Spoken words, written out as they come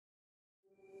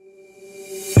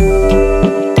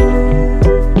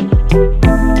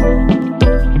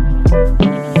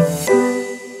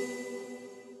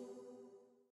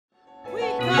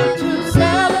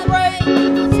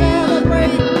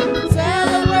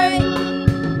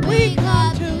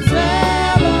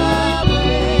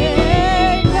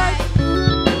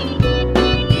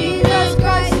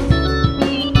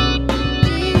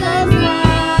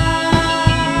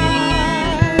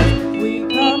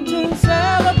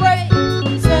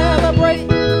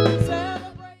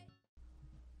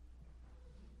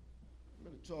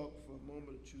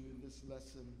to you in this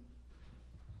lesson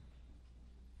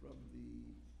from the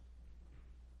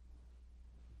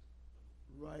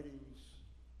writings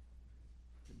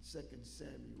in 2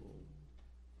 Samuel.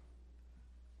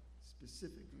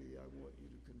 Specifically, I want you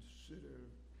to consider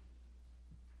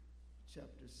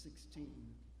chapter 16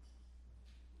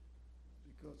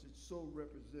 because it so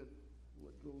represents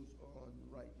what goes on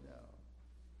right now.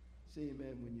 Say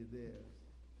amen when you're there.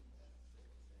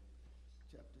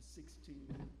 Chapter 16,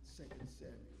 2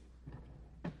 Samuel.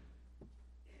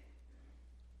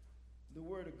 The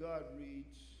word of God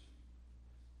reads,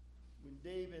 when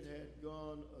David had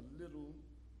gone a little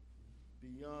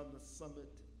beyond the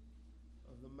summit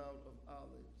of the Mount of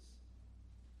Olives,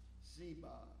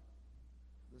 Ziba,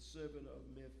 the servant of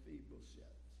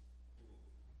Mephibosheth,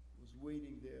 was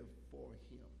waiting there for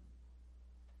him.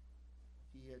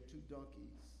 He had 2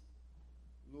 donkeys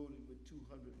loaded with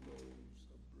 200 loaves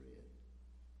of bread,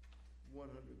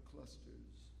 100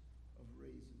 clusters of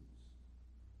raisins,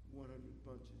 100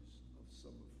 bunches of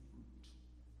summer fruit,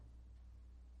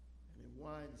 and a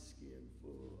wineskin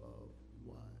full of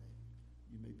wine.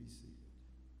 You may be seated.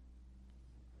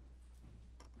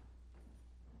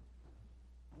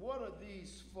 What are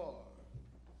these for?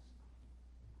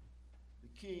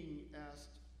 The king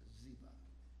asked Ziba.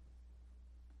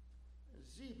 And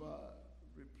Ziba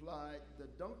replied, the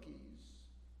donkeys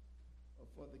are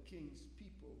for the king's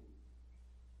people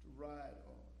to ride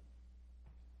on.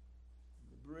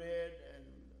 The bread and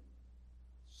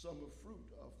summer fruit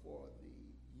are for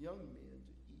the young men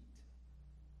to eat.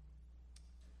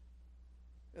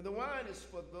 And the wine is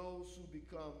for those who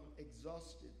become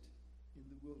exhausted in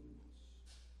the wilderness.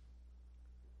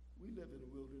 We live in a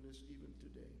wilderness even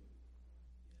today.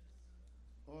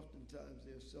 Oftentimes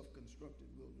they're self-constructed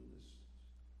wilderness,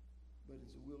 but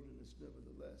it's a wilderness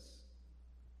nevertheless.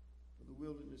 For the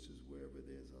wilderness is wherever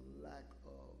there's a lack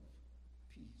of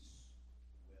peace,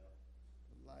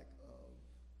 a lack of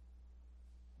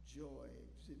joy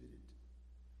exhibited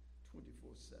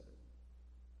 24/7.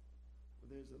 Where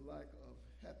there's a lack of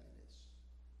happiness.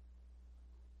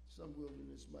 Some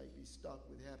wilderness might be stocked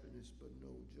with happiness, but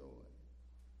no joy.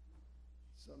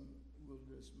 Some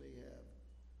wilderness may have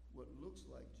what looks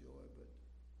like joy, but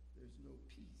there's no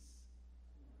peace.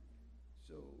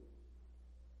 So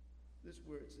this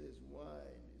word says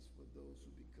wine is for those who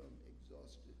become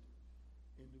exhausted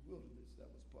in the wilderness.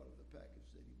 That was part of the package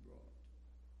that he brought.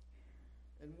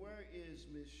 And where is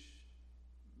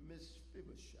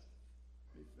Mephibosheth?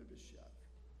 Mephibosheth,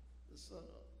 the son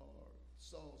or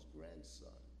Saul's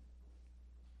grandson.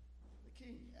 The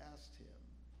king asked him.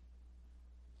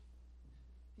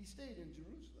 He stayed in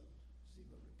Jerusalem,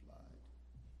 Ziba replied.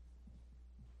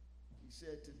 He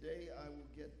said, today I will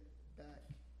get back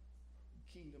the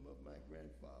kingdom of my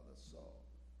grandfather Saul.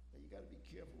 Now you got to be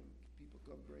careful when people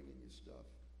come bringing you stuff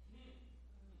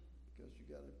because you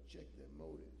got to check their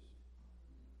motives.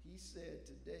 He said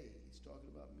today, he's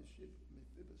talking about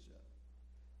Mephibosheth.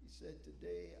 He said,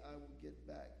 today I will get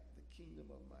back the kingdom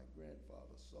of my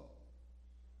grandfather Saul.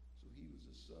 So he was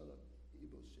the son of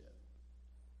Mephibosheth,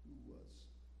 who was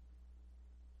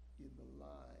in the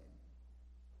line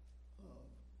of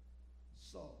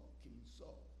Saul, King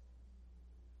Saul.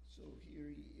 So here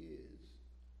he is,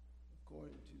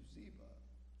 according to Ziba,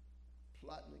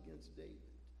 plotting against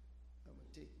David. I'm going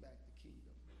to take back the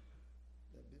kingdom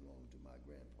that belonged to my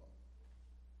grandpa.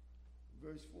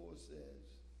 Verse 4 says,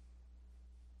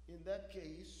 in that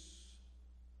case,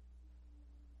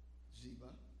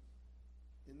 Ziba,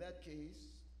 in that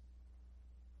case,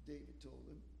 David told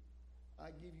him, I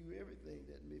give you everything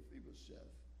that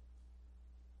Mephibosheth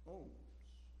owns.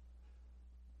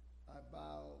 I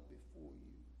bow before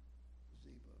you,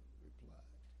 Ziba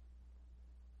replied.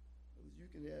 You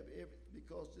can have everything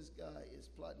because this guy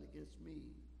is plotting against me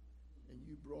and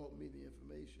you brought me the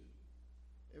information.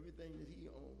 Everything that he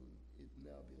owned, it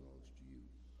now belongs to you.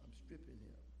 I'm stripping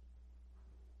him.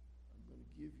 I'm going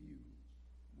to give you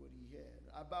what he had.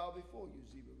 I bow before you,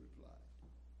 Ziba replied.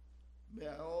 May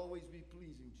I always be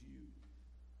pleasing to you,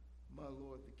 my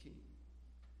lord the king.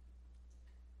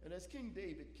 And as King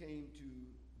David came to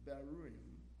Bahurim,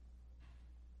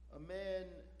 a man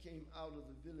came out of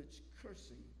the village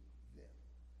cursing them.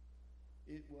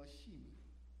 It was Shimei,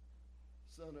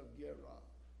 son of Gera,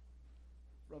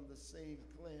 from the same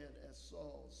clan as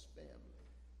Saul's family.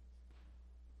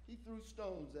 He threw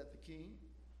stones at the king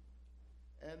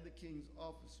and the king's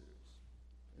officers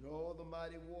and all the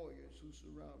mighty warriors who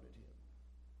surrounded him.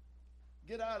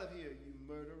 Get out of here, you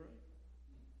murderer,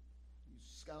 you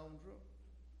scoundrel,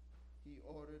 he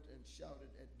ordered and shouted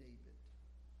at David.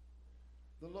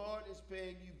 The Lord is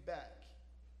paying you back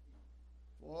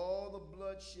for all the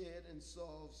bloodshed in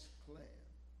Saul's clan.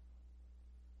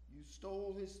 You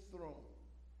stole his throne.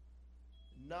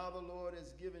 Now the Lord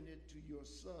has given it to your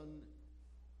son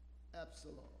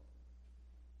Absalom.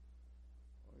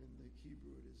 Or in the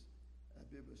Hebrew it is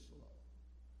Abibashalom.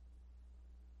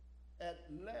 At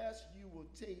last you will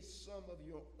taste some of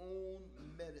your own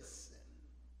medicine.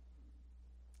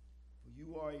 For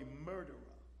you are a murderer.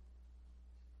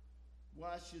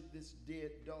 Why should this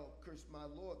dead dog curse my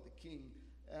lord, the king,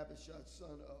 Abishai,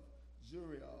 son of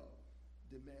Zuriel,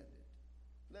 demanded?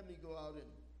 Let me go out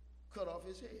and cut off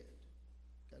his head.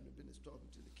 Kind of business talking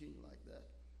to the king like that.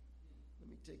 Let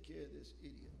me take care of this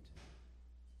idiot.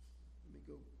 Let me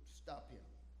go stop him.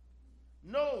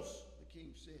 No, the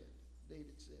king said,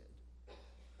 David said.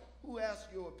 Who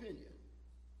asked your opinion?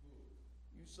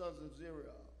 You sons of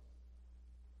Zuriel.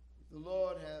 If the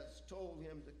Lord has told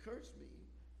him to curse me,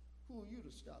 who are you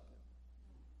to stop him?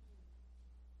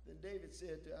 Then David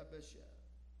said to Abishai,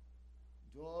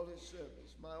 to all his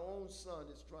servants, my own son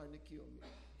is trying to kill me.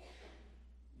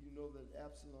 You know that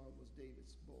Absalom was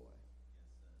David's boy.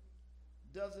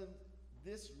 Yes, doesn't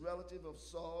this relative of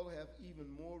Saul have even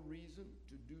more reason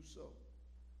to do so?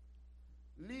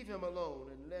 Leave him alone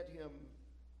and let him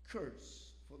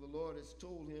curse, for the Lord has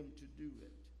told him to do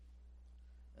it.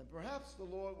 And perhaps the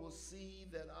Lord will see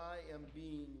that I am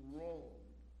being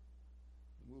wronged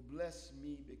and will bless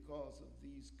me because of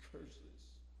these curses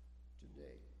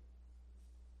today.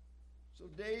 So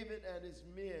David and his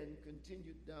men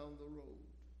continued down the road.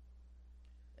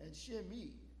 And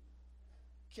Shimei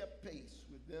kept pace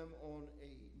with them on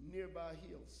a nearby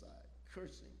hillside,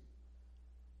 cursing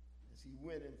as he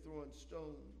went and throwing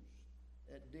stones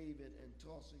at David and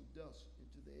tossing dust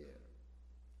into the air.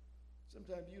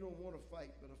 Sometimes you don't want to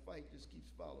fight, but a fight just keeps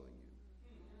following you.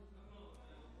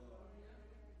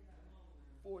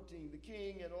 14, the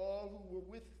king and all who were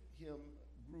with him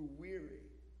grew weary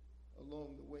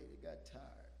along the way. They got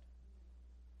tired.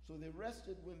 So they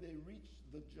rested when they reached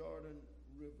the Jordan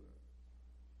River.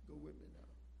 Go with me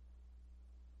now.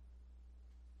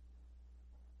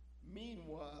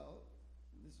 Meanwhile,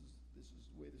 this is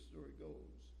the way the story goes.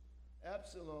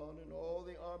 Absalom and all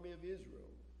the army of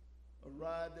Israel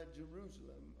arrived at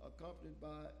Jerusalem, accompanied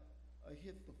by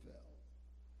Ahithophel.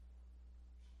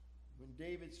 When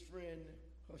David's friend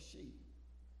Hushai,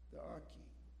 the Archie,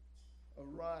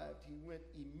 arrived, he went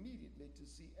immediately to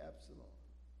see Absalom.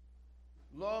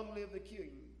 Long live the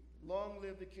king! Long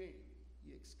live the king!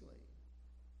 He exclaimed.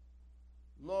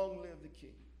 Long live the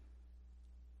king.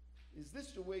 Is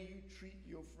this the way you treat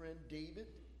your friend David?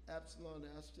 Absalom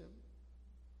asked him.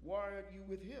 Why aren't you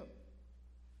with him?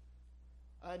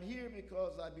 I'm here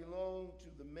because I belong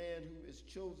to the man who is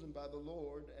chosen by the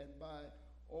Lord and by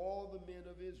all the men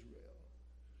of Israel.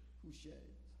 Hushai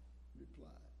replied.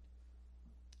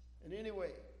 And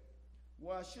anyway,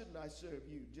 why shouldn't I serve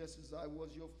you, just as I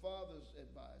was your father's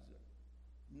advisor?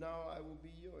 Now I will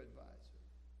be your advisor.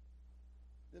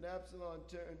 Then Absalom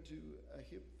turned to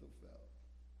Ahithophel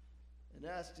and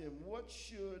asked him, what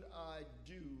should I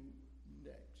do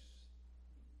next?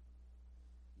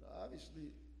 Now,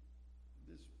 obviously,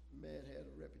 this man had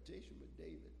a reputation with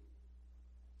David.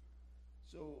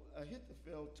 So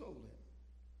Ahithophel told him,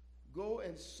 go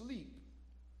and sleep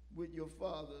with your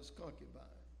father's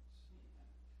concubines,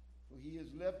 for he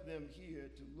has left them here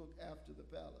to look after the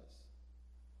palace.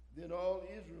 Then all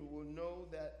Israel will know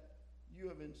that you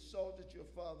have insulted your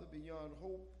father beyond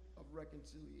hope of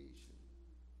reconciliation.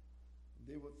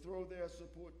 They will throw their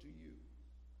support to you.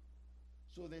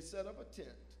 So they set up a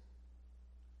tent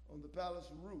on the palace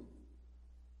roof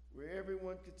where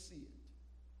everyone could see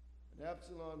it. And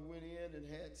Absalom went in and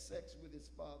had sex with his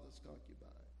father's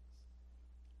concubines.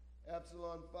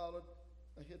 Absalom followed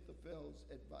Ahithophel's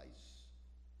advice,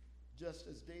 just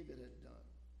as David had done.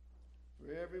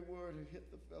 For every word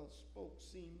Ahithophel spoke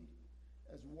seemed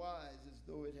as wise as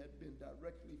though it had been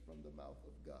directly from the mouth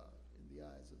of God in the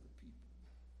eyes of the people.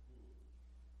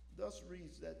 Thus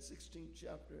reads that 16th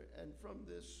chapter, and from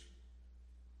this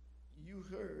you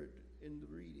heard in the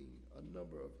reading a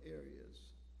number of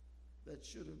areas that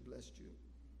should have blessed you.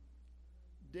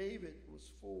 David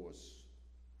was forced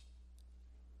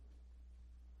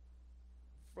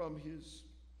from his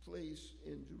place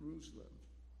in Jerusalem,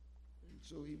 and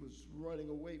so he was running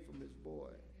away from his boy.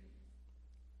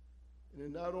 And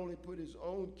it not only put his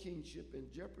own kingship in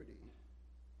jeopardy,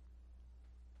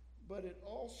 but it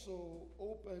also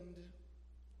opened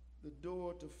the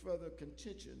door to further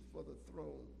contention for the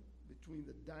throne between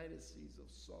the dynasties of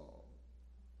Saul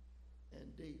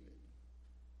and David.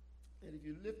 And if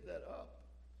you lift that up,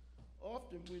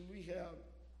 often when we have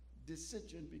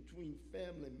dissension between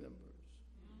family members,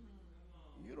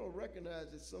 you don't recognize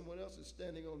that someone else is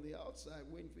standing on the outside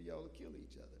waiting for y'all to kill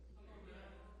each other.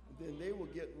 then they will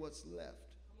get what's left.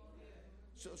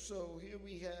 So here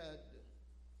we had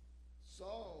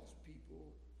Saul's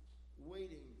people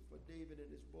waiting for David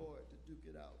and his boy to duke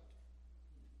it out.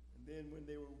 And then when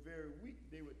they were very weak,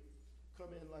 they would come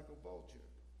in like a vulture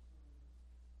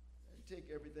and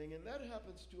take everything. And that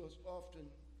happens to us often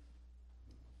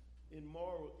in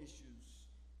moral issues,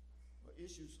 or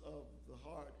issues of the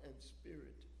heart and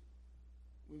spirit.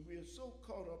 When we are so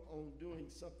caught up on doing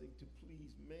something to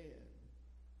please man,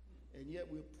 and yet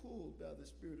we're pulled by the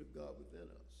Spirit of God within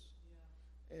us.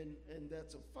 Yeah. And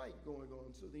that's a fight going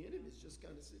on. So the enemy's just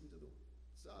kind of sitting to the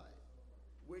side,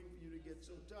 waiting for you to get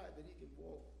so tired that he can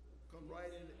come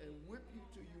right in and whip you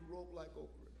till you rope like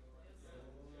okra.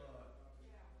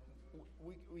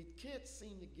 We can't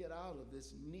seem to get out of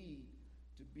this need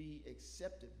to be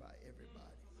accepted by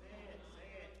everybody.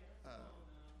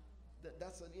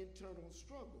 That's an internal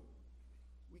struggle.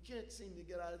 We can't seem to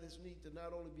get out of this need to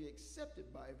not only be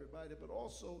accepted by everybody, but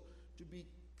also to be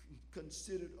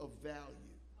considered of value.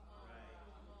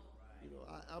 Right. You know,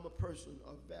 I'm a person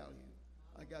of value.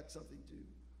 I got something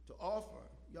to offer.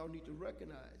 Y'all need to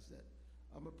recognize that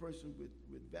I'm a person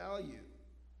with value,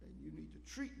 and you need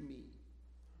to treat me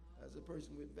as a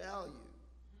person with value.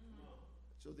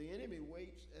 So the enemy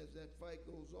waits as that fight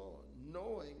goes on,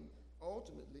 knowing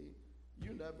ultimately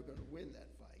you're never going to win that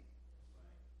fight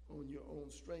on your own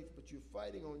strength, but you're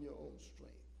fighting on your own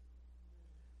strength.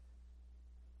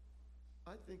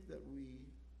 I think that we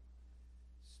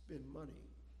spend money,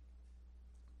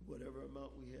 whatever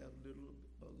amount we have, little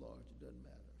or large, it doesn't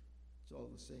matter. It's all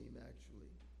the same,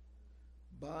 actually.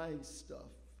 Buying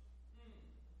stuff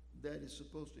that is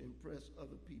supposed to impress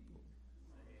other people.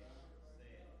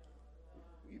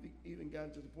 We've even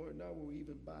gotten to the point now where we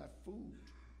even buy food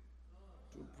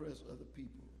to impress other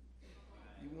people.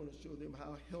 You want to show them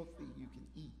how healthy you can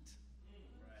eat.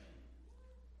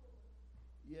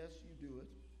 Yes, you do it.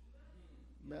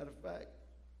 Matter of fact,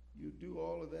 you do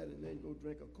all of that and then go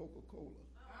drink a Coca-Cola.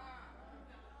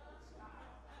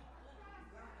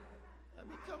 I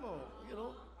mean, come on, you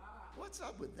know, what's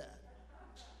up with that?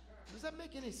 Does that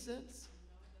make any sense?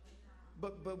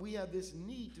 But we have this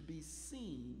need to be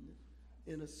seen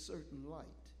in a certain light.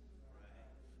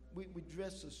 We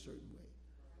dress a certain way.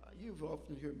 You've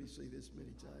often heard me say this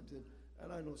many times,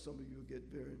 and I know some of you will get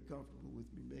very uncomfortable with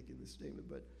me making this statement,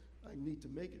 but I need to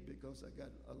make it because I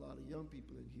got a lot of young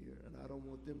people in here, and I don't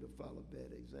want them to follow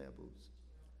bad examples.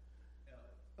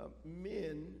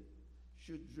 Men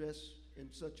should dress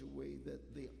in such a way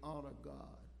that they honor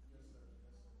God.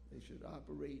 They should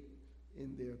operate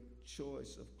in their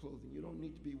choice of clothing. You don't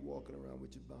need to be walking around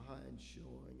with your behind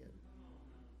showing, and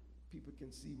people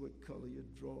can see what color your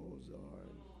drawers are.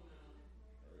 And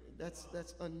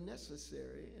that's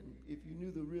unnecessary, and if you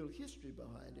knew the real history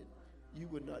behind it, you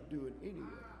would not do it anyway.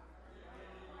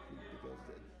 Because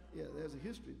there's a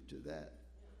history to that.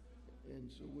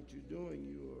 And so what you're doing,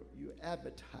 you're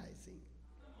advertising.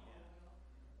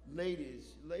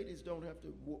 Ladies don't have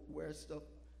to wear stuff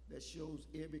that shows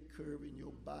every curve in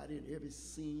your body and every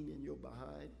seam in your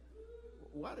behind.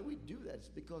 Why do we do that? It's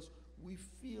because we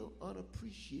feel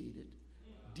unappreciated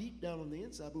deep down on the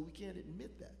inside, but we can't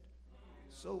admit that.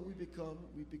 So we become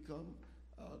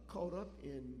caught up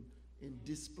in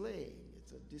displaying.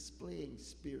 It's a displaying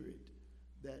spirit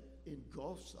that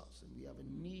engulfs us, and we have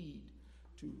a need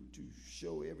to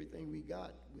show everything we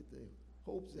got with the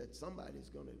hopes that somebody's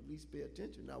going to at least pay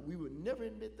attention. Now, we would never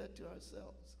admit that to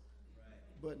ourselves,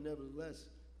 but nevertheless,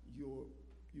 you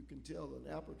can tell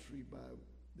an apple tree by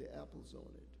the apples on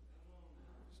it.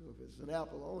 So if it's an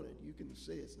apple on it, you can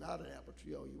say it's not an apple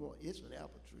tree all you want. It's an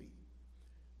apple tree.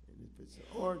 And if it's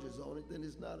oranges on it, then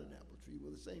it's not an apple tree.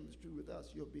 Well, the same is true with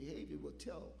us. Your behavior will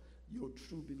tell your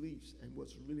true beliefs and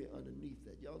what's really underneath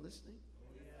that. Y'all listening?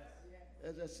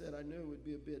 As I said, I knew it would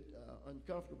be a bit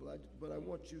uncomfortable, but I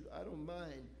want you, I don't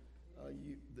mind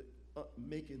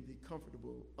making the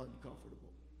comfortable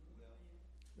uncomfortable.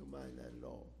 Don't mind that at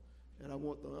all. And I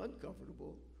want the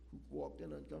uncomfortable who walked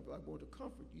in uncomfortable, I want to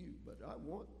comfort you, but I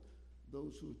want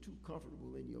those who are too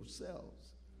comfortable in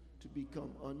yourselves to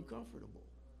become uncomfortable.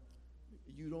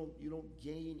 You don't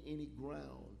gain any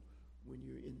ground when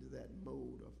you're into that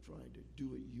mode of trying to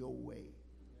do it your way.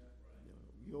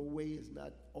 Your way is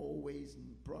not always,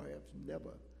 and perhaps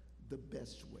never, the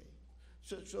best way.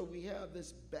 So we have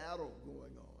this battle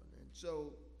going on. And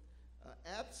so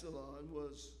Absalom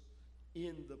was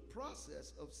in the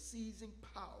process of seizing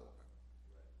power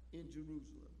in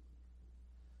Jerusalem.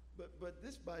 But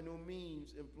this by no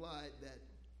means implied that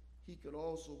he could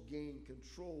also gain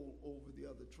control over the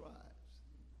other tribes.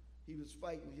 He was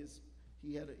fighting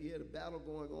he had a battle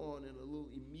going on in a little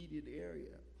immediate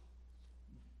area.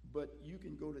 But you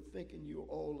can go to thinking you're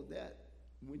all of that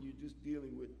when you're just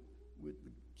dealing with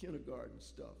the kindergarten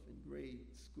stuff and grade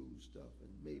school stuff and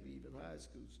maybe even high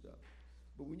school stuff.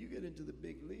 But when you get into the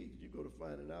big leagues, you go to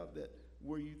finding out that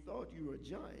where you thought you were a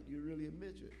giant, you're really a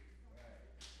midget.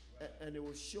 And it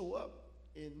will show up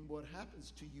in what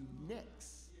happens to you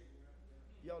next.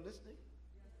 Y'all listening?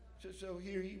 So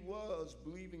here he was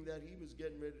believing that he was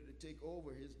getting ready to take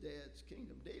over his dad's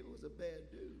kingdom. David was a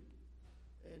bad dude.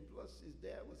 And plus his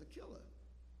dad was a killer.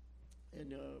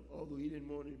 And although he didn't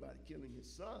want anybody killing his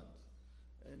sons,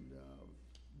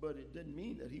 but it didn't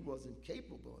mean that he wasn't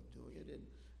capable of doing it.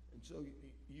 And so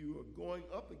you are going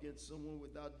up against someone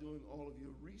without doing all of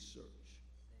your research.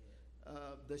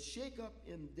 The shakeup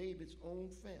in David's own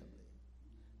family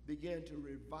began to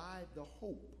revive the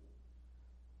hope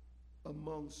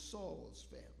among Saul's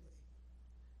family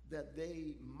that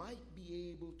they might be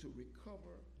able to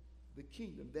recover the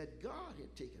kingdom that God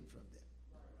had taken from them.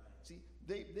 See,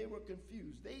 they were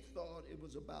confused. They thought it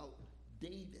was about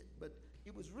David, but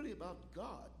it was really about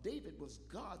God. David was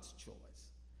God's choice.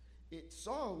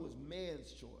 Saul was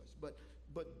man's choice,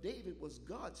 but David was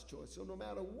God's choice. So no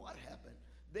matter what happened,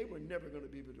 they were never going to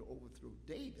be able to overthrow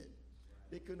David.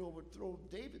 They couldn't overthrow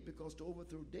David because to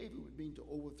overthrow David would mean to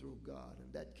overthrow God,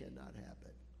 and that cannot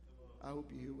happen. I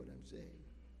hope you hear what I'm saying.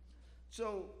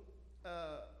 So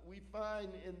we find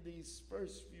in these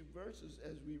first few verses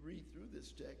as we read through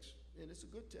this text, and it's a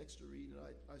good text to read, and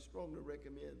I strongly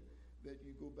recommend that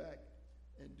you go back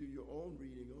and do your own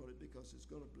reading on it because it's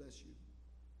going to bless you.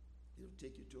 It'll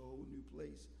take you to a whole new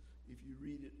place if you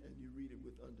read it and you read it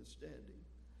with understanding.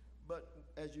 But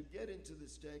as you get into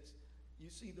this text, you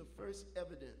see the first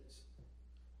evidence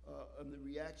of the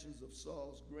reactions of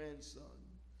Saul's grandson,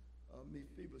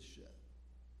 Mephibosheth,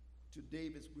 to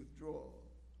David's withdrawal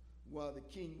while the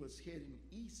king was heading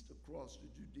east across the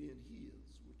Judean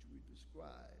hills, which we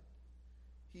described.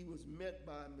 He was met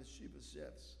by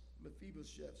Mephibosheth's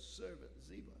servant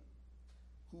Ziba,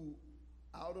 who,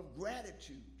 out of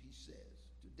gratitude, he says,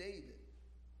 to David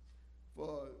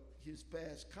for his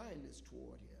past kindness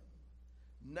toward him,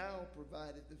 now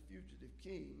provided the fugitive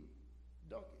king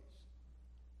donkeys.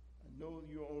 I know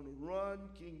you're on the run,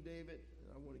 King David, and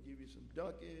I want to give you some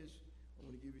donkeys. I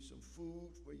want to give you some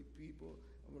food for your people.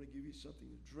 I want to give you something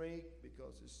to drink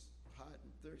because it's hot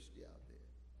and thirsty out there.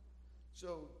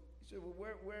 So he said, well,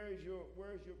 where's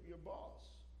your boss?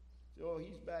 So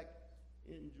he's back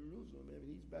in Jerusalem. I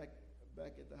mean, he's back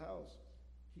at the house.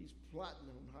 He's plotting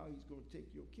on how he's going to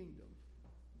take your kingdom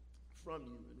from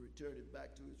you and return it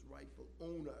back to its rightful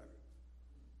owner.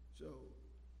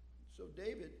 So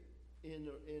David, in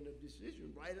a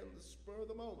decision right on the spur of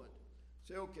the moment,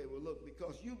 say, okay, well, look,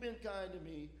 because you've been kind to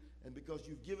me and because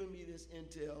you've given me this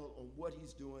intel on what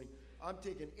he's doing, I'm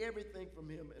taking everything from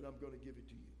him and I'm going to give it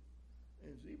to you.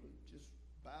 And Ziba just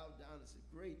bowed down and said,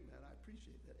 great, man, I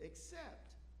appreciate that. Except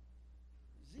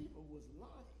Ziba was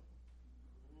lying.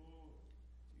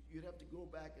 You'd have to go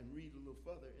back and read a little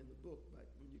further in the book, but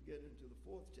when you get into the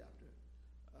 4th chapter,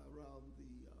 around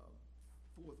the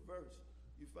 4th verse,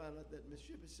 you find out that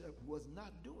Mephibosheth was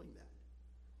not doing that.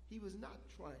 He was not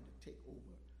trying to take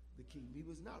over the kingdom. He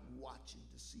was not watching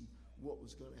to see what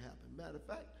was going to happen. Matter of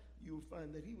fact, you'll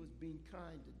find that he was being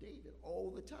kind to David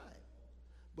all the time.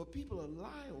 But people are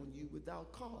lying on you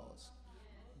without cause.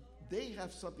 They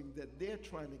have something that they're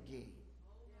trying to gain.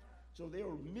 So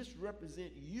they'll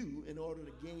misrepresent you in order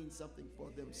to gain something for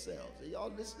themselves. Are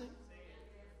y'all listening?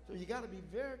 So you got to be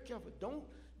very careful.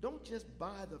 Don't just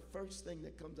buy the first thing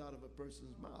that comes out of a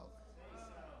person's mouth.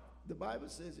 The Bible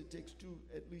says it takes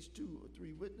at least two or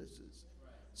three witnesses.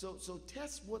 So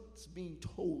test what's being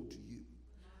told to you.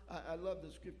 I love the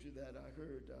scripture that I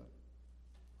heard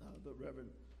the Reverend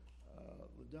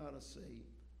LaDonna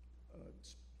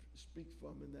speak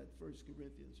from in that 1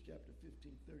 Corinthians chapter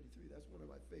 15:33. That's one of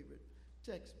my favorite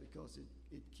texts because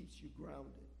it keeps you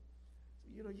grounded.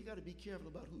 So, you got to be careful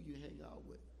about who you hang out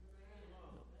with.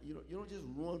 You don't just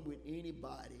run with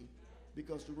anybody,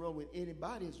 because to run with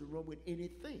anybody is to run with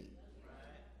anything.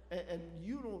 And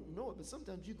you don't know it, but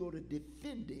sometimes you go to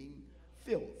defending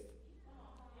filth.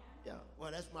 Yeah,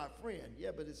 well, that's my friend.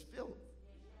 Yeah, but it's filth.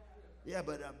 Yeah,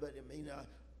 but I mean,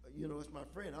 it's my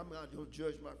friend. I'm not going to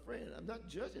judge my friend. I'm not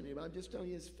judging him. I'm just telling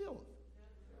you it's filth.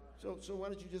 So why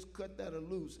don't you just cut that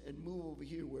loose and move over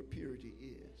here where purity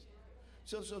is?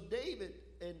 So David,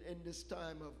 in this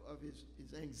time of his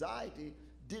anxiety,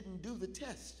 didn't do the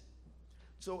test.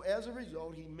 So as a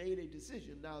result, he made a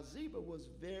decision. Now, Ziba was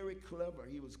very clever.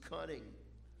 He was cunning.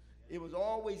 It was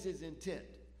always his intent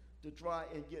to try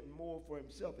and get more for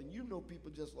himself. And you know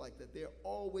people just like that. They're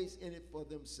always in it for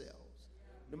themselves.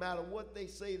 No matter what they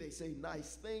say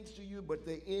nice things to you, but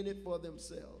they're in it for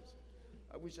themselves.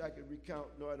 I wish I could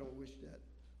recount. No, I don't wish that.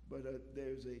 But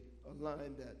there's a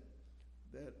line that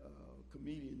a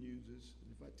comedian uses.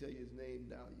 And if I tell you his name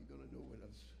now, you're going to know what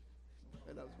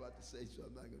I was about to say, so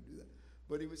I'm not going to do that.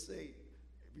 But he would say,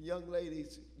 young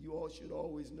ladies, you all should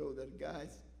always know that a guy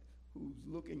who's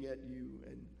looking at you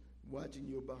and watching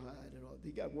your behind and all,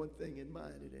 he got one thing in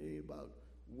mind. It ain't about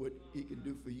what he can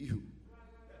do for you.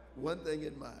 One thing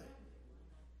in mind.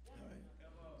 All right.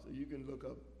 So you can look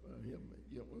up him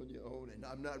on your own, and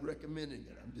I'm not recommending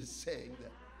it. I'm just saying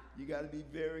that you got to be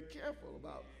very careful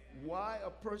about why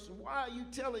are you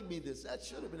telling me this? That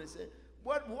should have been said.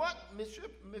 What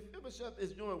Mephibosheth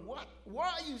is doing? What? Why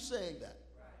are you saying that?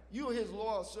 You're his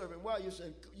loyal servant. Why are you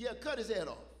saying, yeah, cut his head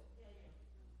off?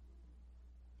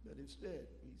 But instead,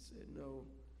 he said, no,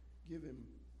 give him,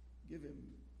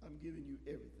 I'm giving you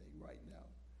everything right now.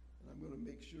 And I'm going to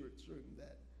make sure it's certain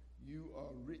that you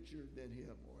are richer than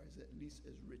him, or at least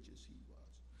as rich as he was.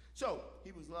 So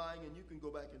he was lying, and you can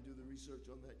go back and do the research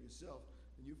on that yourself,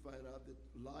 and you find out that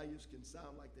liars can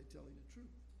sound like they're telling the truth.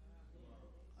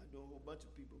 I know a whole bunch of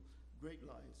people, great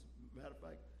liars. Matter of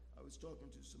fact, I was talking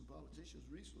to some politicians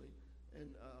recently,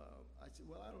 and I said,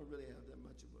 well, I don't really have that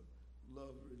much of a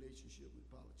love relationship with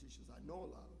politicians. I know a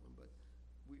lot of them, but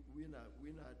we don't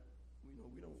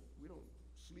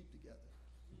sleep together.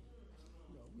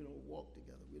 No, we don't walk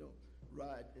together. We don't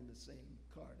ride in the same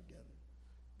car together,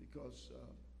 because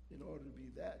in order to be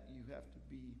that, you have to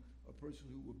be a person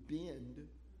who will bend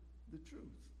the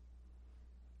truth.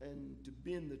 And to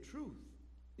bend the truth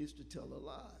is to tell a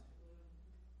lie.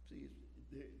 See,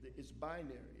 it's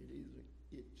binary.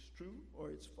 It's true or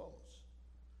it's false.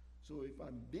 So if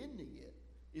I'm bending it,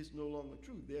 it's no longer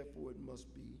true. Therefore, it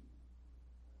must be.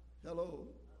 Hello?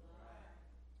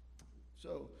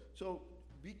 So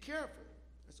be careful.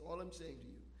 That's all I'm saying to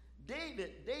you.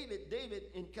 David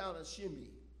encountered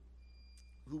Shimei,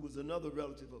 who was another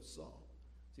relative of Saul.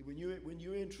 See, when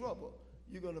you're in trouble,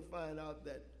 you're going to find out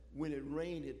that when it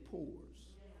rains, it pours.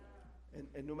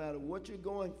 And no matter what you're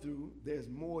going through, there's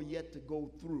more yet to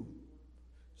go through.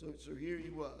 So here he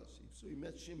was. So he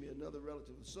met Shimei, another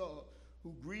relative of Saul,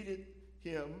 who greeted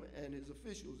him and his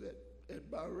officials at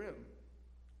Barim,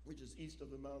 which is east of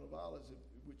the Mount of Olives,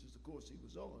 which is the course he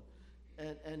was on.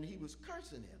 And he was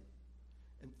cursing him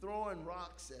and throwing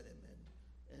rocks at him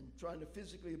and trying to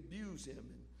physically abuse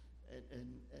him.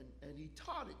 And he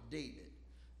taunted David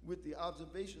with the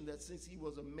observation that since he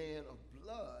was a man of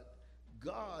blood,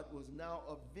 God was now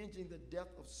avenging the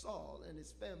death of Saul and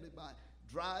his family by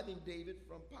driving David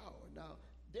from power. Now,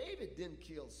 David didn't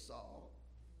kill Saul.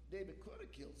 David could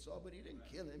have killed Saul, but he didn't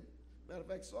kill him. Matter of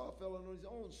fact, Saul fell on his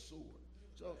own sword.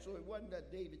 So it wasn't that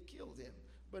David killed him.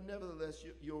 But nevertheless,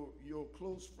 your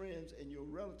close friends and your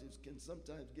relatives can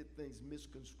sometimes get things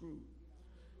misconstrued.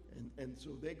 And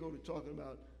so they go to talking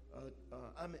about,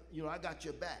 I got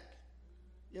your back.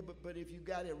 Yeah, but if you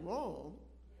got it wrong,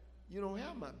 you don't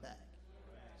have my back.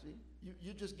 See,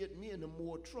 you just get me into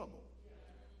more trouble.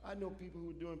 I know people who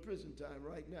are doing prison time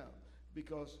right now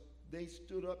because they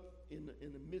stood up in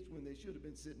the midst when they should have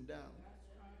been sitting down.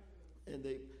 And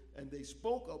they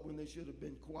spoke up when they should have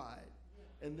been quiet.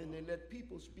 And then they let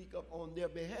people speak up on their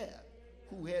behalf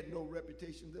who had no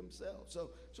reputation themselves.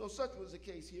 So such was the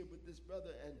case here with this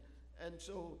brother. And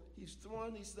so he's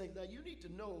throwing these things. Now you need to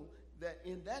know that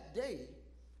in that day,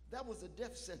 that was a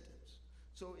death sentence.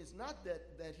 So it's not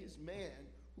that his man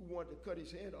who wanted to cut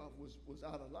his head off was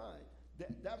out of line.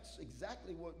 That's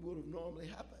exactly what would have normally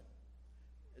happened.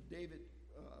 David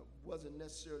wasn't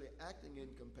necessarily acting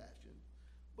in compassion,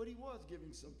 but he was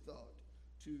giving some thought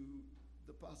to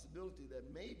the possibility that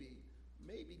maybe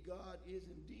God is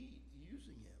indeed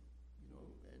using him,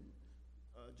 and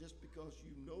just because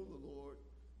you know the Lord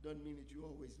doesn't mean that you're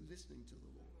always listening to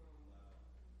the Lord.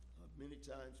 Many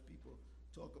times people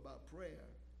talk about prayer.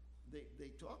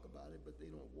 They talk about it, but they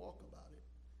don't walk about it.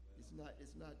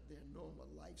 It's not their normal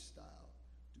lifestyle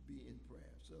to be in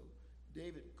prayer. So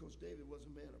David was a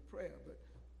man of prayer, but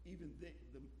even the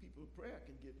people of prayer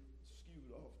can get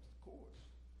skewed off the course.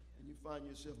 And you find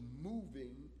yourself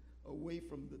moving away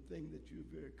from the thing that you're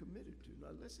very committed to.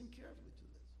 Now listen carefully to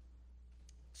this.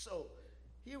 So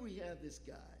here we have this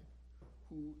guy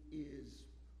who is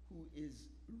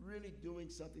really doing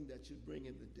something that should bring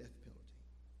him the death penalty.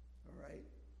 All right?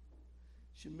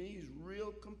 Shimei's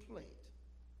real complaint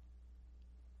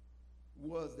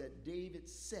was that David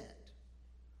sat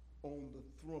on the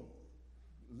throne.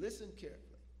 Listen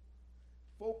carefully.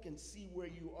 Folk can see where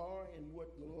you are and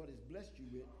what the Lord has blessed you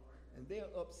with, and they're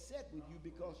upset with you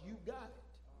because you got it.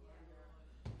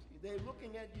 See, they're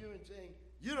looking at you and saying,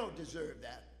 you don't deserve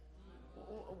that.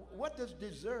 What does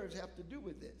deserves have to do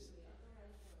with this?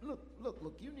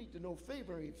 Look, you need to know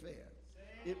favor ain't fair.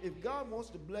 If God wants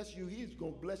to bless you, he's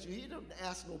going to bless you. He doesn't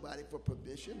ask nobody for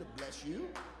permission to bless you.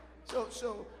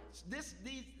 So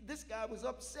this guy was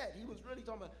upset. He was really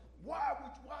talking about, why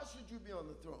should you be on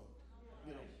the throne?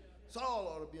 You know, Saul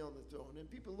ought to be on the throne. And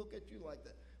people look at you like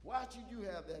that. Why should you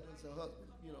have that as a husband?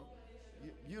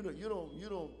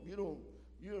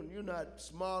 You're not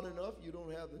smart enough. You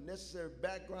don't have the necessary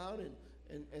background,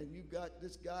 and you got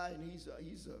this guy, and he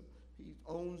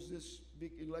owns this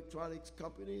big electronics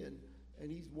company, and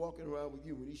he's walking around with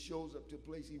you. When he shows up to a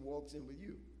place, he walks in with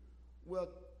you. Well,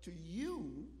 to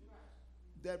you,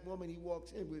 that woman he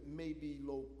walks in with may be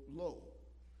low.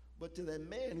 But to that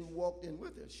man who walked in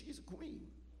with her, she's a queen.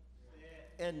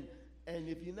 And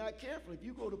if you're not careful, if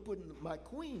you go to putting my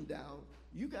queen down,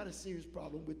 you got a serious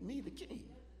problem with me, the king.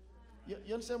 You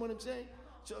understand what I'm saying?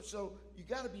 So you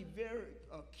got to be very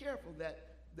careful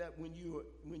that when you're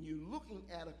looking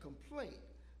at a complaint,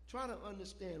 try to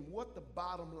understand what the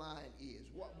bottom line is.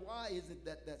 Why is it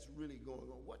that's really going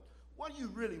on? What do you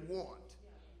really want?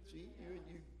 See,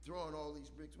 you're throwing all these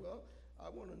bricks. Well, I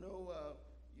want to know,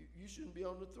 you shouldn't be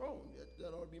on the throne.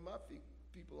 That ought to be my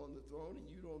people on the throne, and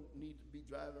you don't need to be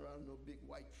driving around no big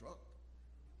white truck.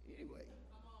 Anyway.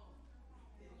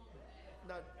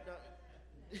 Now,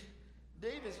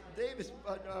 Davis,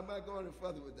 I'm not going any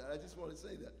further with that. I just want to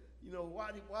say that. You know,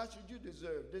 why should you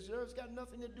deserve? Deserve's got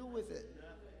nothing to do with it.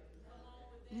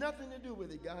 Nothing to do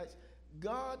with it, guys.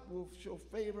 God will show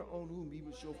favor on whom he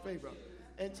will show favor on.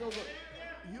 And so look,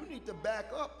 you need to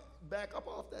back up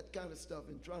off that kind of stuff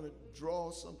and trying to draw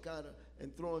some kind of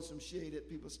and throwing some shade at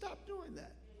people. Stop doing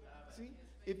that. See,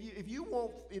 if you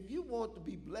want to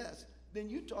be blessed, then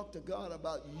you talk to God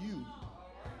about you.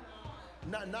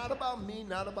 Not about me,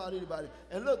 not about anybody.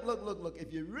 And look.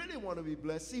 If you really want to be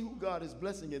blessed, see who God is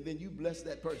blessing, and then you bless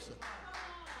that person.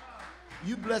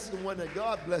 You bless the one that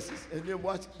God blesses, and then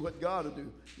watch what God will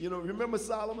do. You know, remember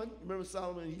Solomon? Remember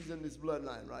Solomon? He's in this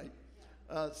bloodline, right?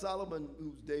 Solomon,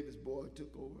 who's David's boy,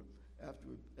 took over after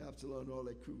Absalom and all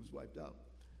that crew was wiped out.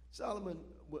 Solomon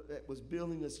was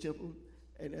building this temple,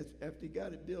 and after he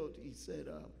got it built, he said,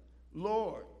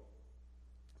 Lord,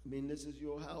 this is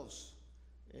your house,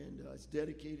 and it's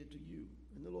dedicated to you.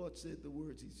 And the Lord said the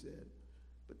words he said.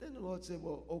 But then the Lord said,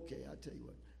 well, okay, I'll tell you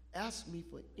what. Ask me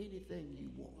for anything you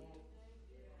want,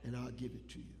 and I'll give it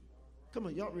to you. Come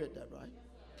on, y'all read that, right?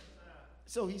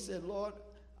 So he said, Lord,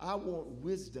 I want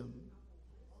wisdom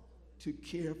to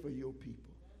care for your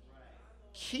people.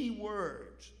 Key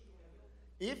words.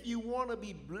 If you want to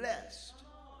be blessed,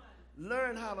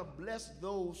 learn how to bless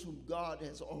those whom God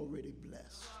has already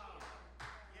blessed.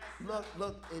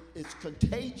 Look, it's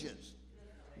contagious.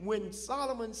 When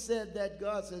Solomon said that,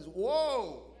 God says,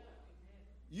 whoa,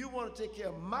 you want to take care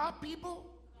of my people?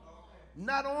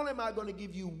 Not only am I going to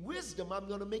give you wisdom, I'm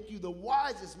going to make you the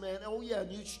wisest man. Oh yeah,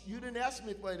 you didn't ask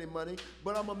me for any money,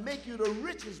 but I'm going to make you the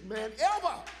richest man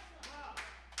ever.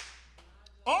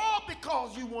 All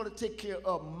because you want to take care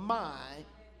of my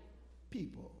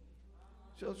people.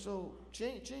 So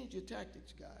change your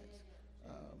tactics, guys.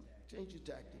 Change your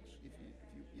tactics.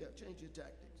 Change your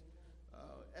tactics.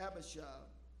 Abishai,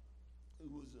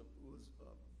 who was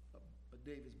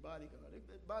David's bodyguard.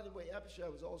 By the way, Abishai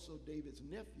was also David's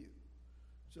nephew.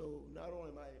 So not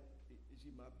only is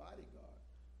he my bodyguard,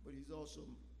 but he's also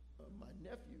my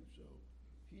nephew. So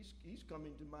he's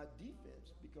coming to my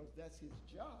defense because that's his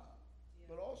job,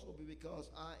 but also because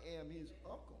I am his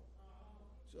uncle.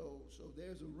 So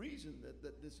there's a reason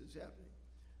that this is happening.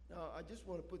 Now, I just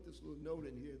want to put this little note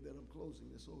in here that I'm closing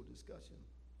this whole discussion.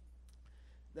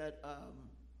 That,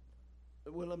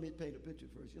 well, let me paint a picture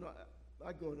first. You know,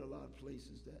 I go in a lot of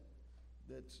places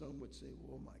that some would say,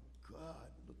 well, oh my God,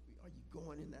 look, are you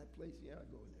going in that place? Yeah, I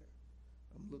go in there.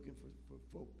 I'm looking for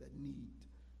folk that need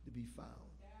to be found.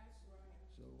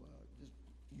 That's right. So just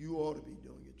you ought to be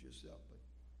doing it yourself,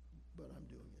 but I'm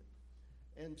doing it.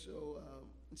 And so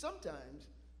sometimes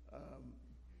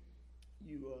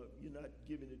you're not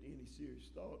giving it any serious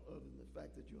thought other than the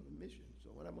fact that you're on a mission. So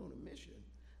when I'm on a mission,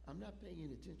 I'm not paying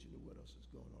any attention to what else is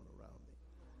going on around me.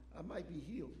 I might be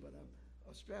healed, but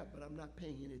I'm strapped, but I'm not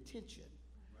paying any attention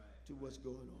to what's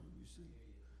going on, you see.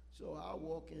 So I'll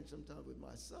walk in sometimes with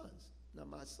my sons. Now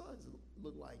my sons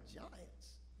look like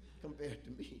giants compared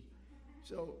to me.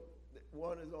 So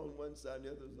one is on one side,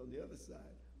 the other is on the other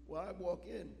side. Well, I walk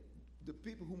in, the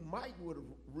people who would have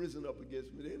risen up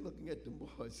against me, they're looking at the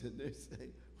boys and they're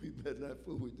saying, we better not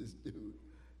fool with this dude.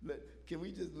 Can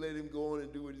we just let him go on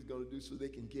and do what he's going to do so they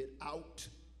can get out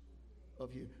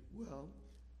of here? Well,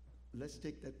 let's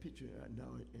take that picture now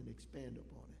and expand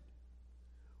upon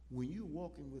it. When you're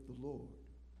walking with the Lord,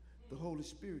 the Holy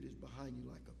Spirit is behind you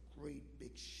like a great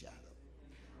big shadow.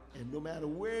 And no matter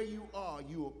where you are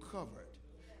covered.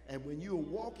 And when you're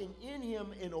walking in him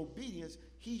in obedience,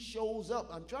 he shows up.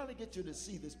 I'm trying to get you to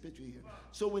see this picture here.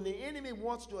 So when the enemy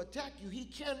wants to attack you, he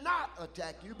cannot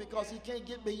attack you because he can't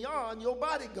get beyond your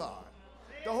bodyguard.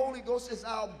 The Holy Ghost is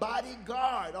our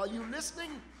bodyguard. Are you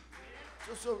listening?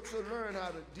 So learn how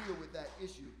to deal with that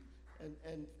issue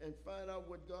and find out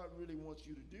what God really wants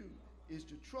you to do is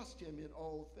to trust him in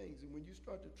all things. And when you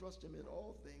start to trust him in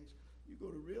all things, you go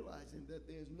to realizing that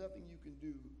there's nothing you can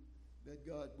do that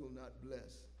God will not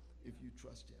bless if you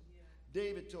trust him. Yeah.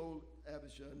 David told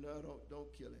Abishai, no,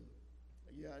 don't kill him.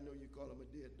 Yeah, I know you call him a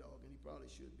dead dog, and he probably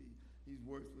should be. He's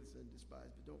worthless and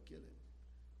despised, but don't kill him.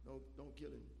 Don't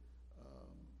kill him.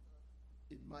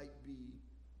 It might be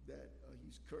that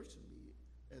he's cursing me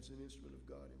as an instrument of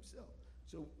God himself.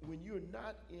 So when you're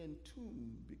not in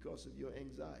tune because of your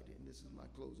anxiety, and this is my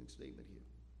closing statement here,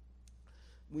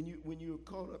 when you're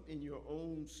caught up in your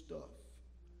own stuff,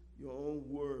 your own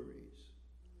worries.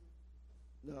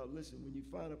 Now listen, when you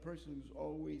find a person who's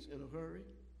always in a hurry,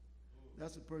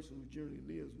 that's a person who generally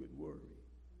lives with worry,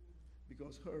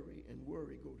 because hurry and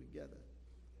worry go together.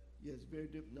 Yeah, it's very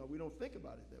different. Now we don't think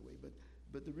about it that way,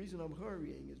 but the reason I'm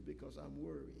hurrying is because I'm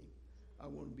worrying. I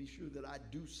want to be sure that I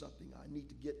do something. I need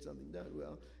to get something done.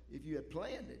 Well, if you had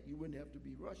planned it, you wouldn't have to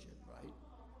be rushing, right?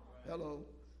 Hello.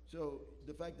 So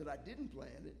the fact that I didn't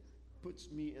plan it puts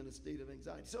me in a state of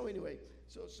anxiety. So anyway,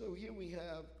 so here we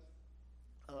have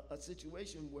a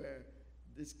situation where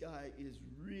this guy is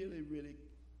really, really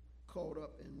caught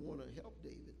up and want to help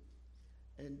David.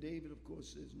 And David, of course,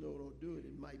 says, no, don't do it.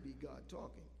 It might be God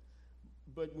talking.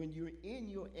 But when you're in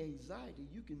your anxiety,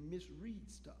 you can misread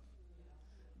stuff.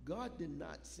 God did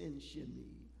not send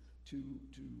Shimei to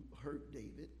hurt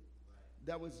David.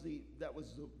 That was the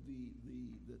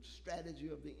strategy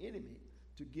of the enemy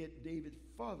to get David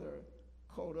further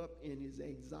caught up in his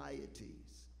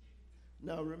anxieties.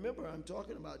 Now remember, I'm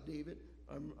talking about David.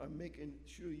 I'm making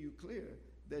sure you're clear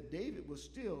that David was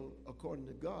still, according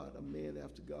to God, a man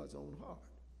after God's own heart.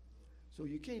 So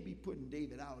you can't be putting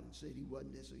David out and saying he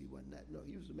wasn't this or he wasn't that. No,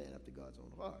 he was a man after God's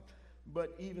own heart.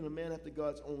 But even a man after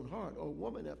God's own heart or a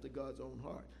woman after God's own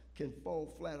heart can fall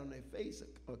flat on their face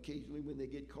occasionally when they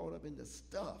get caught up in the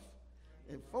stuff.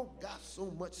 And folk got so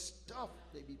much stuff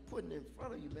they be putting in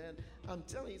front of you, man. I'm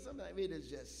telling you, sometimes it is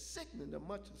just sickening the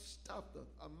much stuff, the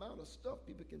amount of stuff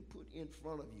people can put in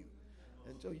front of you.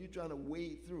 And so you're trying to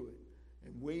wade through it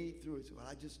and wade through it. So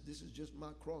this is just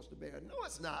my cross to bear. No,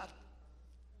 it's not.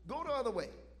 Go the other way.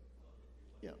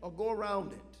 Yeah, or go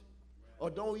around it. Or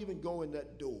don't even go in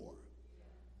that door.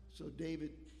 So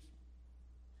David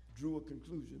drew a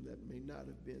conclusion that may not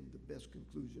have been the best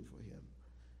conclusion for him.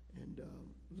 And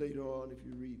later on, if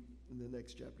you read in the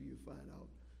next chapter, you'll find out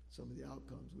some of the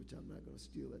outcomes, which I'm not going to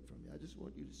steal that from you. I just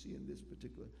want you to see in this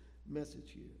particular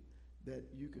message here that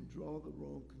you can draw the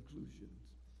wrong conclusions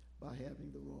by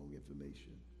having the wrong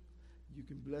information. You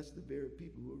can bless the very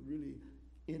people who are really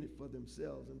in it for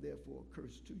themselves and therefore a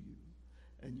curse to you.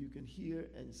 And you can hear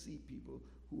and see people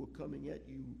who are coming at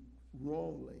you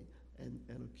wrongly and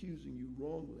accusing you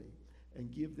wrongly,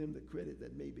 and give them the credit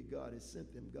that maybe God has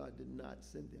sent them. God did not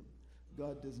send them.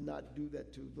 God does not do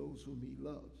that to those whom he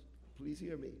loves. Please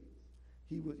hear me.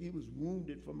 He was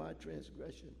wounded for my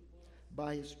transgression.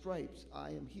 By his stripes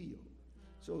I am healed.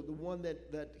 So the one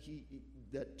that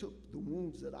took the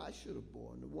wounds that I should have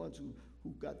borne, the ones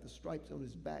who got the stripes on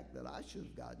his back that I should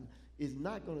have gotten, is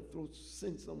not going to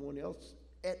send someone else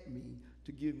at me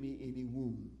to give me any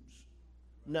wounds.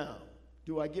 Now,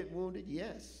 do I get wounded?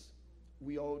 Yes,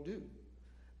 we all do.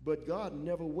 But God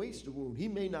never wastes a wound. He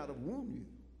may not have wounded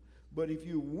you, but if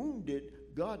you're wounded,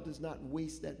 God does not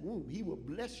waste that wound. He will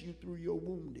bless you through your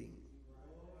wounding.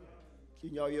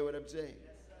 Can y'all hear what I'm saying?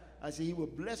 I say he will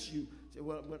bless you.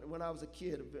 When I was a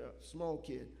kid, a small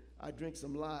kid, I drank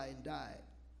some lye and died.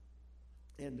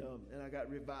 And I got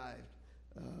revived.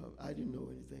 I didn't know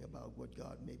anything about what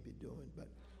God may be doing,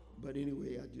 but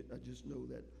anyway, I just know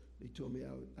that they told me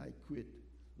I quit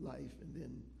life, and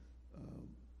then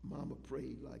Mama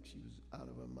prayed like she was out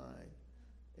of her mind,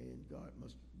 and God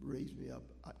must raise me up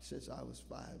since I was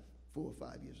 4 or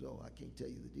 5 years old. I can't tell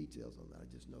you the details on that.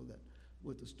 I just know that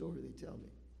with the story they tell me.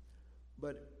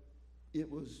 But it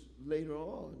was later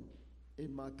on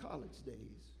in my college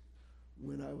days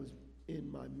when I was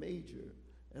in my major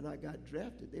and I got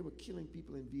drafted. They were killing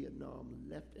people in Vietnam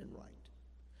left and right.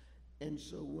 And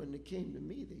so when they came to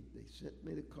me, they sent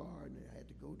me the card, and I had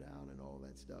to go down and all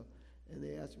that stuff. And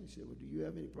they asked me, said, well, do you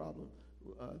have any problem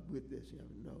with this? You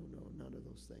know, no, none of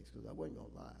those things, because I wasn't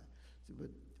going to lie. I said, but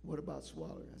what about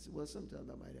swallowing? I said, well, sometimes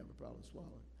I might have a problem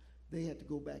swallowing. They had to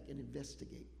go back and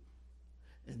investigate.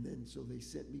 And then so they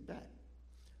sent me back.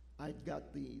 I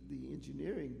got the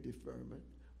engineering deferment,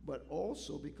 but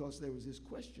also because there was this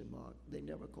question mark, they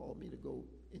never called me to go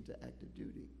into active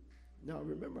duty. Now,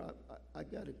 remember, I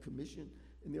got a commission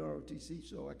in the ROTC,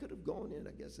 so I could have gone in,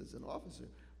 I guess, as an officer.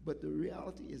 But the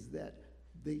reality is that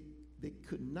they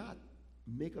could not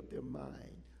make up their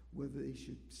mind whether they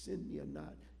should send me or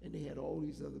not. And they had all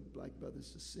these other black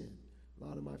brothers to send. A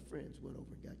lot of my friends went over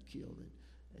and got killed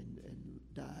and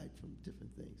died from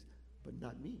different things, but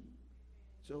not me.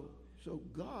 So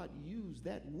God used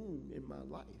that wound in my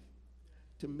life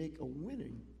to make a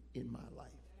winner in my life.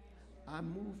 I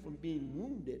moved from being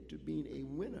wounded to being a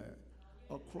winner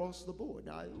across the board.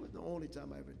 Now, it was the only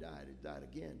time I ever died. It died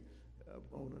again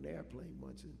on an airplane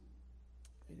once,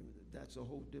 and that's a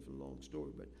whole different long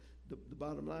story. But the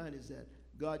bottom line is that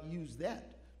God used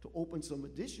that to open some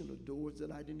additional doors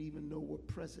that I didn't even know were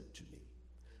present to me.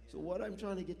 So what I'm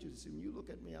trying to get you to see, when you look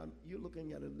at me, you're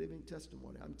looking at a living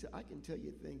testimony. I can tell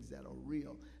you things that are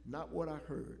real, not what I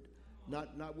heard,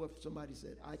 not what somebody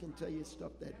said. I can tell you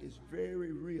stuff that is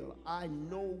very real. I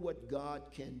know what God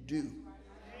can do.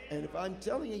 And if I'm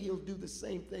telling you he'll do the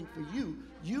same thing for you,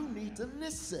 you need to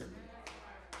listen.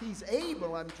 He's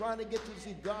able. I'm trying to get you to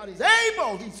see God is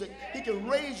able. He can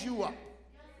raise you up.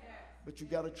 But you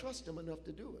got to trust him enough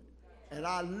to do it. And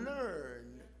I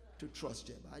learned to trust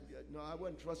him. I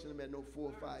wasn't trusting him at no 4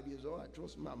 or 5 years old. I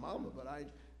trusted my mama, but I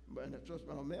trusted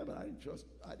my man, but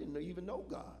I didn't even know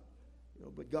God.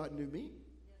 But God knew me.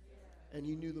 And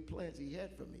he knew the plans he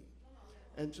had for me.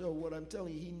 And so what I'm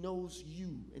telling you, he knows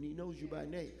you, and he knows you by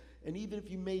name. And even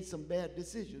if you made some bad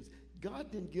decisions,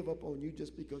 God didn't give up on you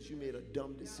just because you made a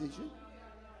dumb decision.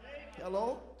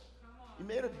 Hello? You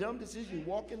made a dumb decision. You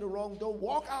walk in the wrong door.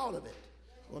 Walk out of it.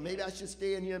 Well, maybe I should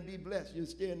stay in here and be blessed. You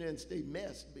stay in there and stay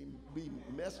messed, be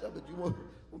messed up, but you won't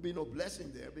be no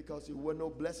blessing there because there was no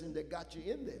blessing that got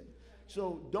you in there.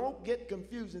 So don't get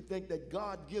confused and think that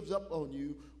God gives up on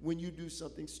you when you do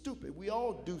something stupid. We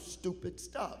all do stupid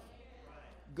stuff.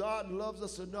 God loves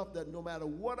us enough that no matter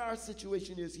what our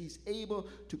situation is, he's able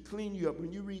to clean you up.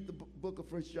 When you read the book of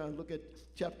 1 John, look at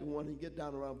chapter 1 and get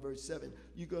down around verse 7,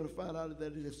 you're going to find out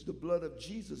that it's the blood of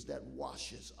Jesus that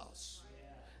washes us.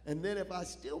 And then if I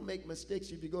still make mistakes,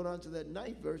 if you go down to that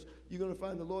 9th verse, you're going to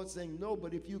find the Lord saying, no,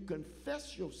 but if you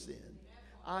confess your sin,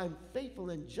 I'm faithful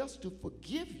and just to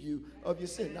forgive you of your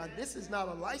sin. Now, this is not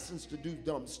a license to do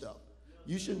dumb stuff.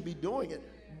 You shouldn't be doing it.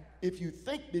 If you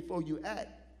think before you act,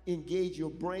 engage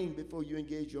your brain before you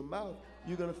engage your mouth,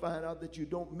 you're going to find out that you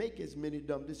don't make as many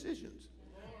dumb decisions.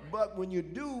 But when you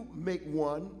do make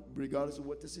one, regardless of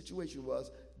what the situation was,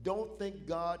 don't think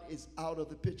God is out of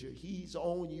the picture. He's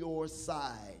on your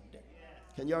side.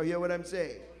 Can y'all hear what I'm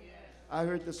saying? I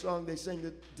heard the song they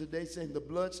sang today saying, the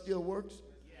blood still works.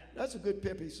 That's a good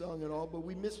peppy song and all, but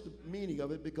we miss the meaning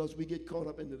of it because we get caught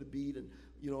up into the beat and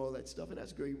all that stuff, and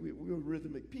that's great. We're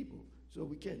rhythmic people, so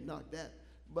we can't knock that.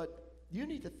 But you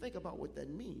need to think about what that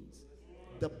means.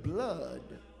 The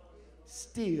blood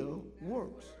still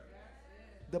works.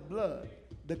 The blood,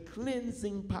 the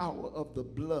cleansing power of the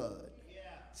blood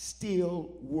still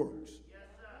works.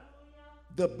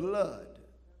 The blood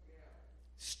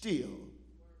still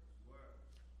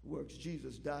works.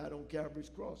 Jesus died on Calvary's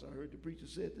cross. I heard the preacher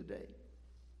say it today.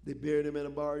 They buried him in a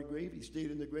borrowed grave. He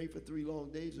stayed in the grave for 3 long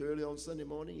days. Early on Sunday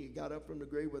morning, he got up from the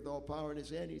grave with all power in his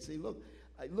hand. He'd say, look,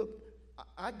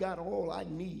 I got all I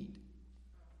need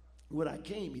when I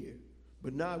came here,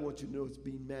 but now I want you to know it's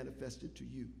being manifested to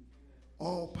you.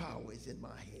 All power is in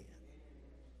my hand.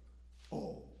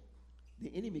 All.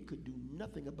 The enemy could do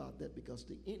nothing about that because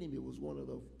the enemy was one of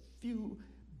the few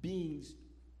beings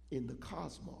in the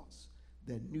cosmos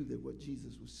that knew that what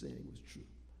Jesus was saying was true.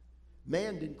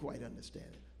 Man didn't quite understand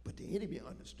it, but the enemy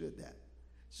understood that.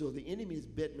 So the enemy is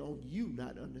betting on you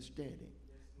not understanding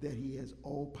that he has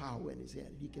all power in his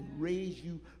hand. He can raise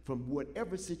you from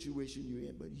whatever situation you're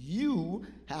in, but you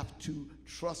have to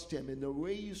trust him. And the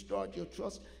way you start your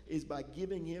trust is by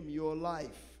giving him your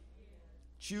life.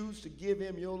 Choose to give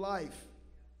him your life.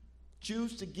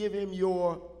 Choose to give him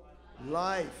your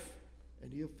life,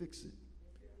 and he'll fix it.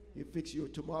 He'll fix your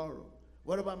tomorrow.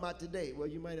 What about my today? Well,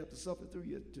 you might have to suffer through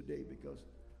your today because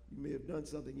you may have done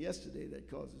something yesterday that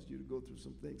causes you to go through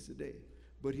some things today.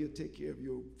 But he'll take care of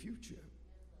your future,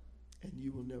 and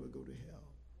you will never go to hell.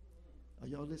 Are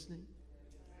y'all listening?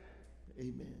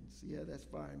 Amen. See, yeah, that's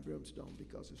fire and brimstone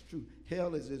because it's true.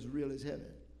 Hell is as real as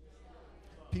heaven.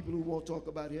 People who won't talk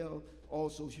about hell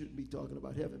also shouldn't be talking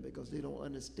about heaven because they don't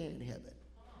understand heaven.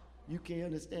 You can't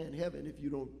understand heaven if you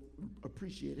don't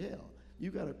appreciate hell.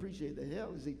 You got to appreciate that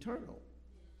hell is eternal.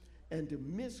 And to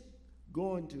miss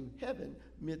going to heaven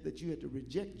meant that you had to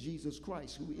reject Jesus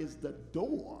Christ, who is the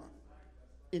door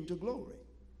into glory.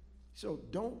 So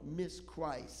don't miss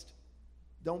Christ.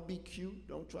 Don't be cute.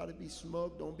 Don't try to be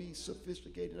smug. Don't be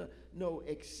sophisticated. No,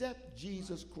 accept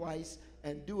Jesus Christ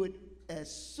and do it as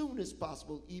soon as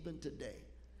possible, even today,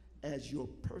 as your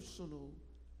personal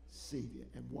Savior,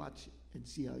 and watch it and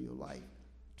see how your life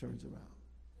turns around.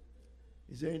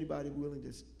 Is there anybody willing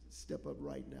to step up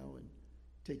right now and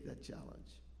take that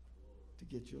challenge to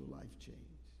get your life changed?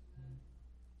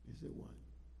 Is there one?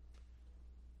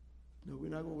 No, we're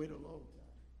not going to wait a long time.